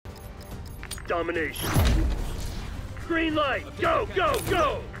Domination. Green light! Go, go,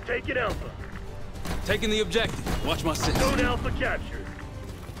 go! Taking Alpha. Taking the objective. Watch my six. Zone Alpha captured.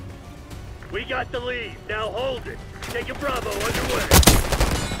 We got the lead. Now hold it. Taking Bravo underway.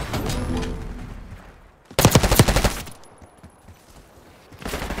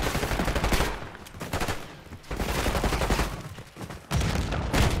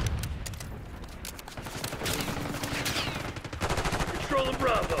 Controlling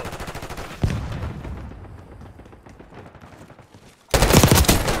Bravo.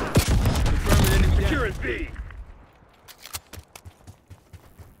 Securing B.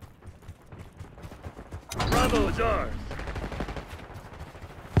 Bravo is ours.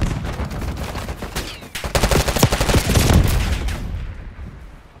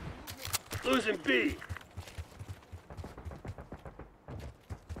 Losing B.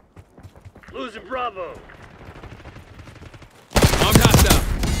 Losing Bravo. I'm hostile.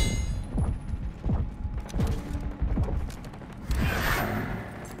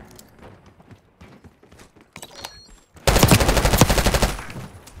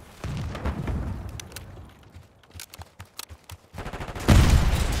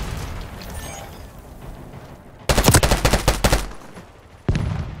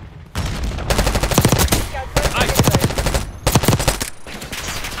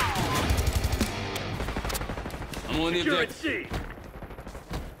 I'm on the Securing objective. C.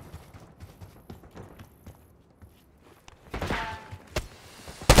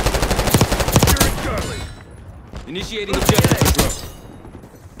 Securing Charlie. Initiating objective control.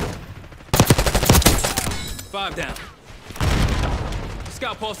 5 down.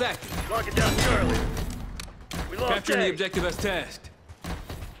 Scout pulse active. Locking down Charlie. We lost Capturing A. the objective as tasked.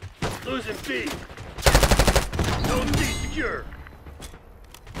 Losing B. Zone C secure.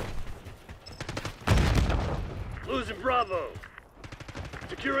 Losing Bravo.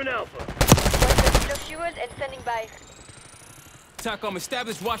 Securing Alpha. Secured and standing by. TACOM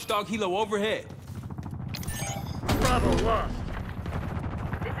established watchdog helo overhead. Bravo lost.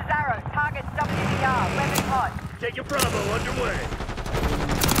 This is Arrow. Target WDR. Weapon hot. Taking Bravo underway.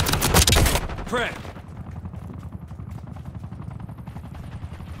 Prep.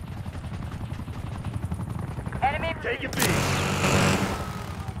 Enemy. Taking B.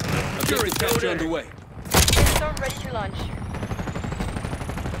 Objective capture Zone A. underway. Storm ready to launch.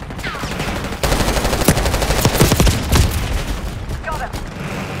 Got him.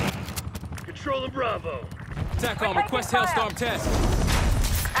 Controlling Bravo. TACOM request Hellstorm test.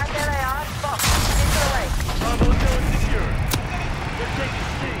 And there they are. Box. Into the way. Bravo zone secure. They're taking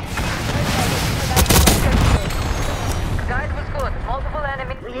C. Guide was good. Multiple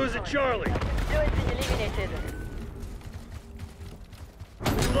enemies. We're losing Charlie. Do it and eliminated.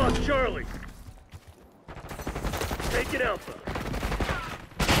 We lost Charlie. Taking Alpha.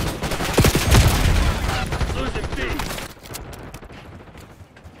 Losing B.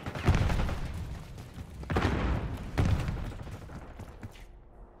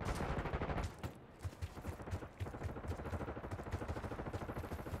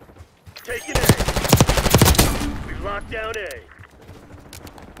 Taking A. We've locked down A.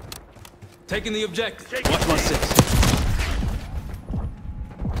 Taking the objective. Taking Watch my B. six.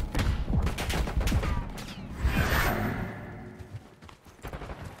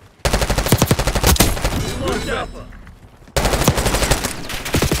 Lost Alpha.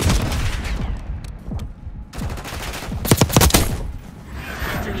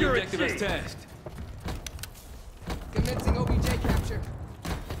 Capturing the Securing objective as C. tasked. Commencing OBJ capture.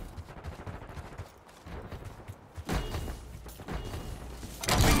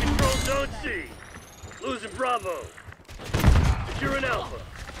 We control Zone C. Losing Bravo. Securing Alpha.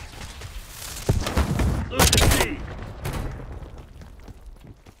 Losing B.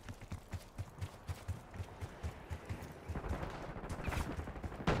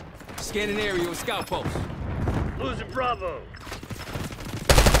 Scanning area with scout pulse. Losing Bravo.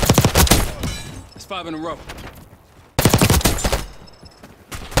 That's 5 in a row.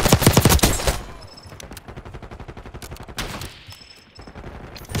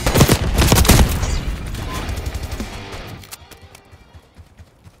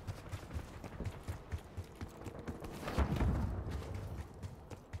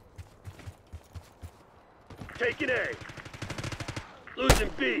 Taking A. Losing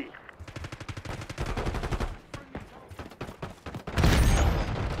B.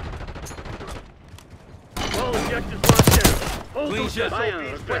 All objectives locked down. Hold Clean those shot.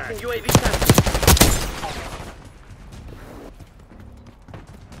 SOBs back. UAV capture.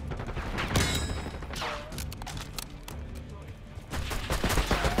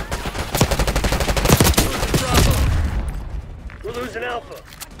 Losing Bravo. We're losing Alpha.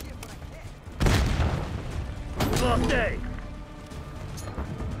 Lost A.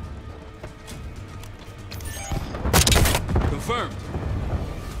 Confirmed.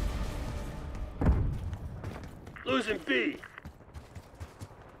 Losing B.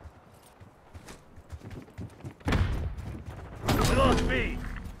 We lost B.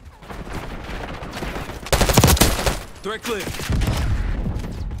 Threat clear.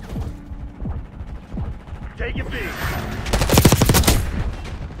 Taking B.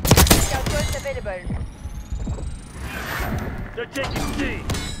 Scout post available. They're taking C.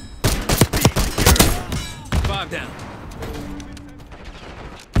 B secure. 5 down.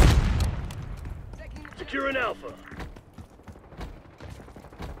 Securing Alpha.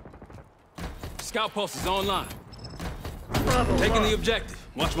 Scout pulse is online. Bravo Taking the locked. objective.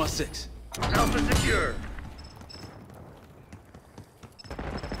 Watch my 6. Alpha secure.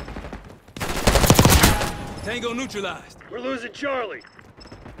 Tango neutralized. We're losing Charlie.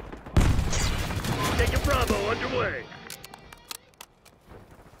 Taking Bravo underway.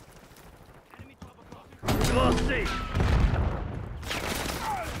 We lost C.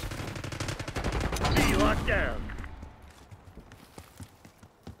 B locked down.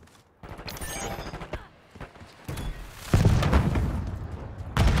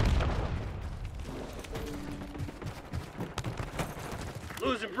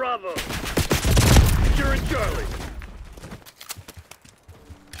 Losing Bravo. Securing Charlie.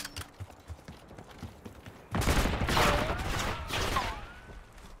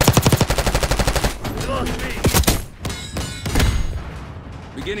 We lost B.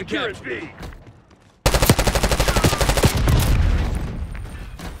 Beginning Securing capture. B.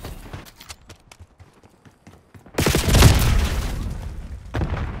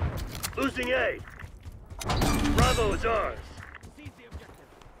 Losing A. Bravo is ours.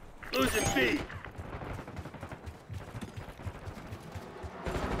 Losing B.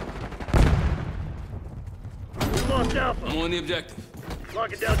 We lost Alpha. I'm on the objective.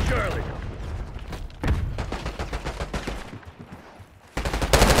 Locking down Charlie.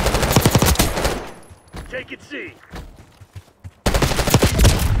 Taking C.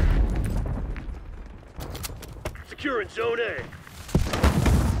 Securing Zone A.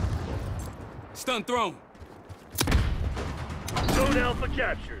 Stun thrown. Zone Alpha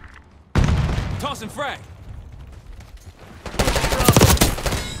captured. Tossing frag.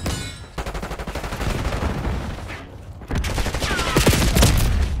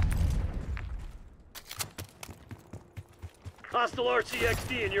 Hostile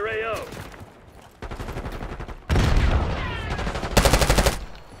RCXD in your AO.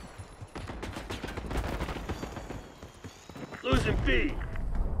 Losing B.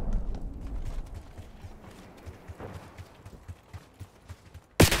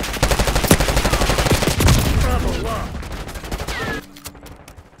 Bravo locked.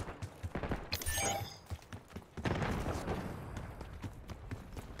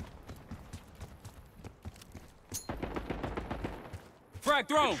 Frag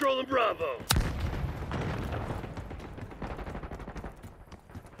thrown. Controlling Bravo.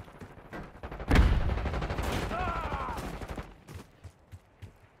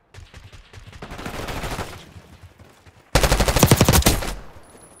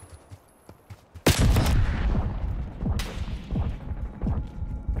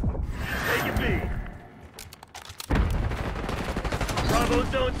 Taking B. Bravo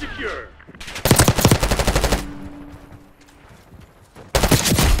zone secure.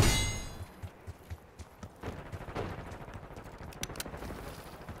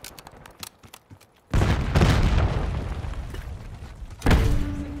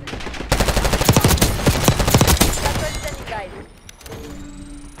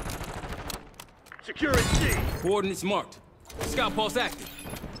 Securing C. Coordinates marked. Scout pulse active.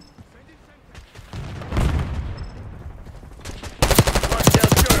 Lock down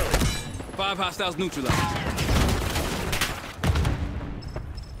Charlie. 5 hostiles neutralized.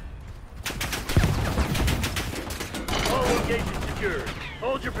 All locations secured.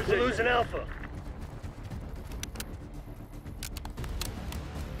 Hold your position. We're losing Alpha.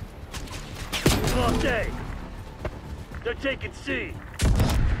 We lost A. They're taking C.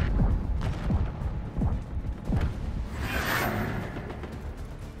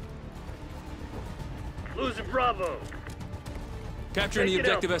 Losing Bravo. Capturing the Take it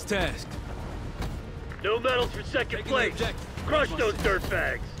out. objective as tasked. No medals for second Taking the place. objective. Crush those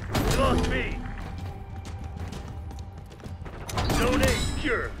dirtbags. We lost B. Zone A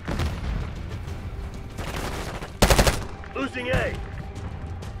secure. Losing A.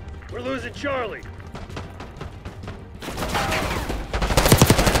 We're losing Charlie. We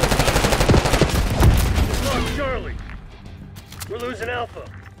lost Charlie. We're losing Alpha.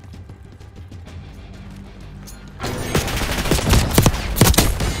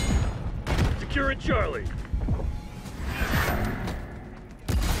 securing Charlie.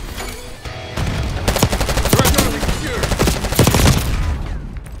 Charlie secure.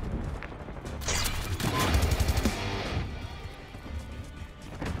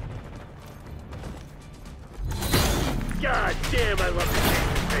 God damn, I love the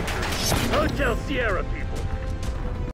picture. Hotel Sierra people.